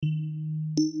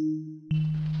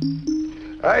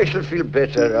I shall feel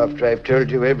better after I've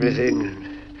told you everything.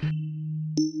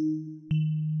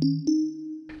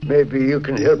 Maybe you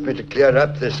can help me to clear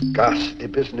up this ghastly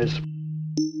business.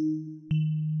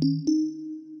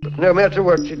 But no matter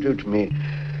what you do to me,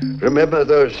 remember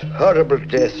those horrible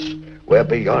deaths were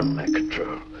beyond my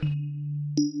control.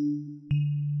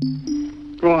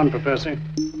 Go on, Professor.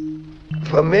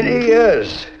 For many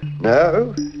years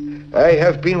now, I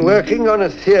have been working on a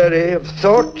theory of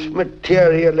thought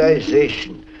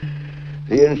materialization.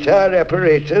 The entire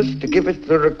apparatus to give it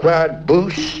the required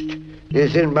boost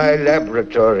is in my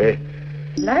laboratory.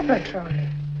 Laboratory?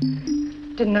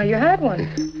 Didn't know you had one.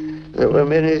 There were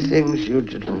many things you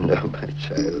didn't know, my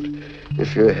child.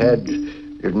 If you had,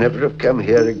 you'd never have come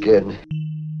here again.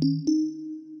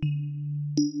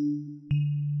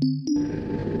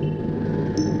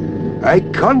 I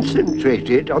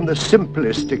concentrated on the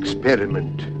simplest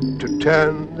experiment, to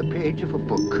turn the page of a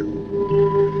book.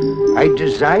 I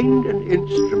designed an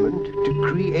instrument to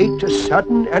create a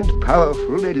sudden and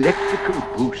powerful electrical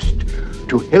boost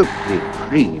to help me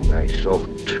free my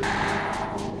thought.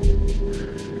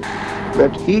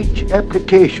 But each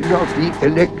application of the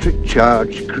electric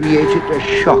charge created a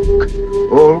shock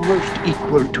almost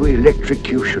equal to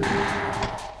electrocution.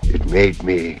 It made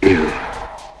me ill.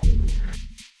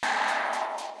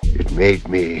 It made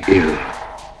me ill.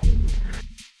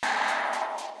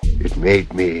 It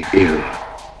made me ill.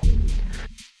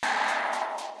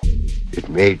 It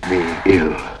made me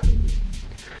ill.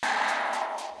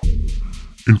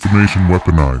 Information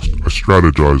weaponized. I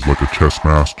strategize like a chess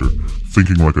master,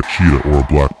 thinking like a cheetah or a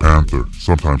black panther,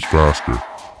 sometimes faster.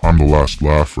 I'm the last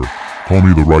laugher. Call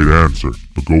me the right answer,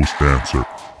 the ghost dancer.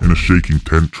 In a shaking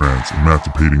tent trance,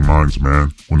 emancipating minds,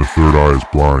 man, when the third eye is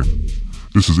blind.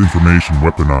 This is information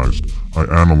weaponized. I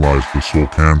analyze the soul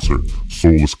cancer,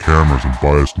 soulless cameras and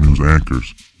biased news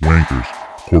anchors, wankers,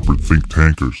 corporate think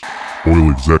tankers, oil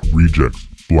exec rejects,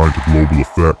 blind to global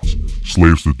effects,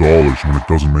 slaves to dollars when it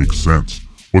doesn't make sense.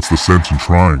 What's the sense in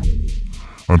trying?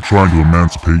 I'm trying to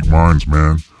emancipate minds,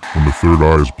 man, when the third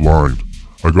eye is blind.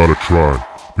 I gotta try,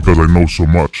 because I know so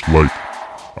much, like,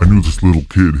 I knew this little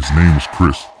kid, his name was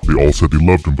Chris. They all said they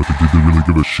loved him, but did they really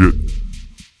give a shit?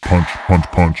 Punch, punch,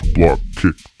 punch, block,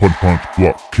 kick, punch, punch,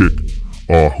 block, kick.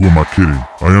 Aw, who am I kidding?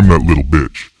 I am that little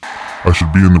bitch. I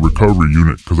should be in the recovery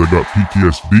unit, cause I got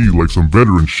PTSD like some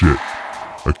veteran shit.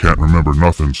 I can't remember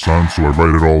nothing, son, so I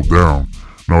write it all down.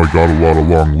 Now I got a lot of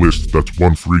long lists, that's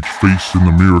one for each face in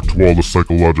the mirror to all the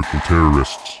psychological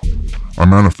terrorists. I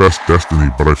manifest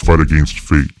destiny, but I fight against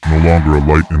fate, no longer a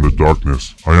light in the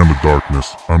darkness. I am the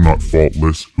darkness, I'm not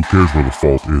faultless, who cares where the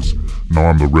fault is? Now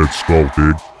I'm the Red Skull,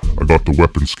 dig? I got the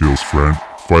weapon skills, friend.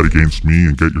 Fight against me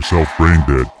and get yourself brain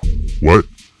dead. What?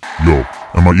 Yo,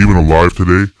 am I even alive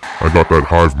today? I got that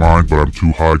hive mind, but I'm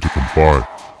too high to comply.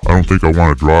 I don't think I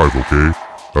want to drive, okay?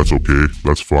 That's okay,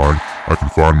 that's fine. I can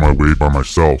find my way by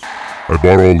myself. I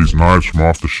bought all these knives from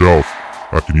off the shelf.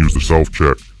 I can use the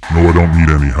self-check. No, I don't need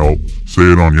any help. Say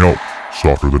it on Yelp.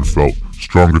 Softer than felt,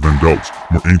 stronger than delts,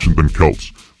 more ancient than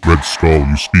Celts. Red Skull,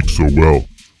 you speak so well.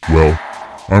 Well,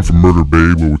 I'm from Murder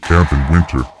Bay where we camp in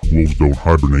winter. Wolves don't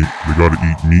hibernate, they gotta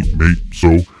eat meat, mate, so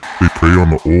they prey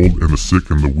on the old and the sick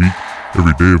and the weak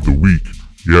every day of the week.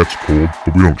 Yeah, it's cold,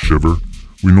 but we don't shiver.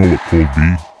 We know what cold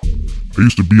be. I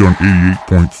used to be on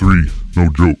 88.3, no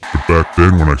joke, but back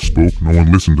then when I spoke, no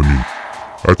one listened to me.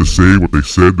 I had to say what they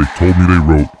said, they told me they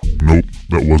wrote. Nope,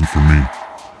 that wasn't for me.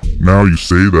 Now you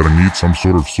say that I need some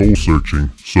sort of soul searching,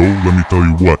 so let me tell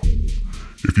you what.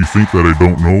 If you think that I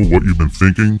don't know what you've been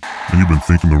thinking, then you've been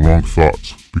thinking the wrong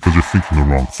thoughts, because you're thinking the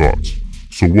wrong thoughts.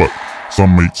 So what?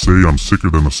 Some might say I'm sicker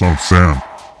than the son of Sam.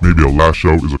 Maybe a lash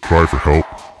out is a cry for help,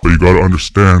 but you gotta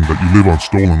understand that you live on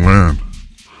stolen land.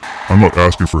 I'm not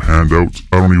asking for handouts,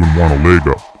 I don't even want a leg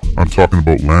up. I'm talking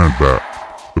about land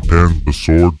back. The pen, the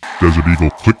sword, Desert Eagle,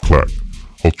 click-clack.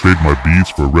 I'll trade my beads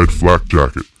for a red flak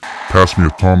jacket. Pass me a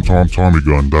Tom-Tom Tommy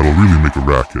gun, that'll really make a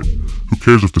racket. Who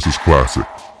cares if this is classic?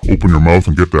 Open your mouth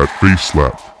and get that face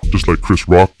slapped, just like Chris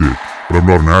Rock did. But I'm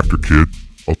not an actor, kid.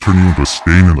 I'll turn you into a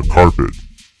stain in the carpet.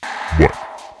 What?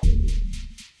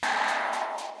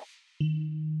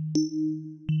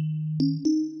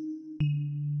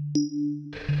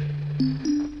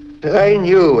 I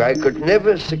knew I could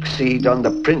never succeed on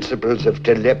the principles of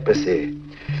telepathy.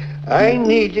 I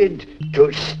needed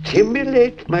to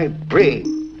stimulate my brain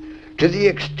to the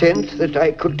extent that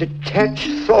I could detach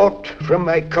thought from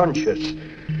my conscious,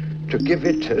 to give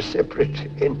it a separate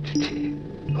entity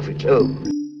of its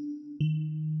own.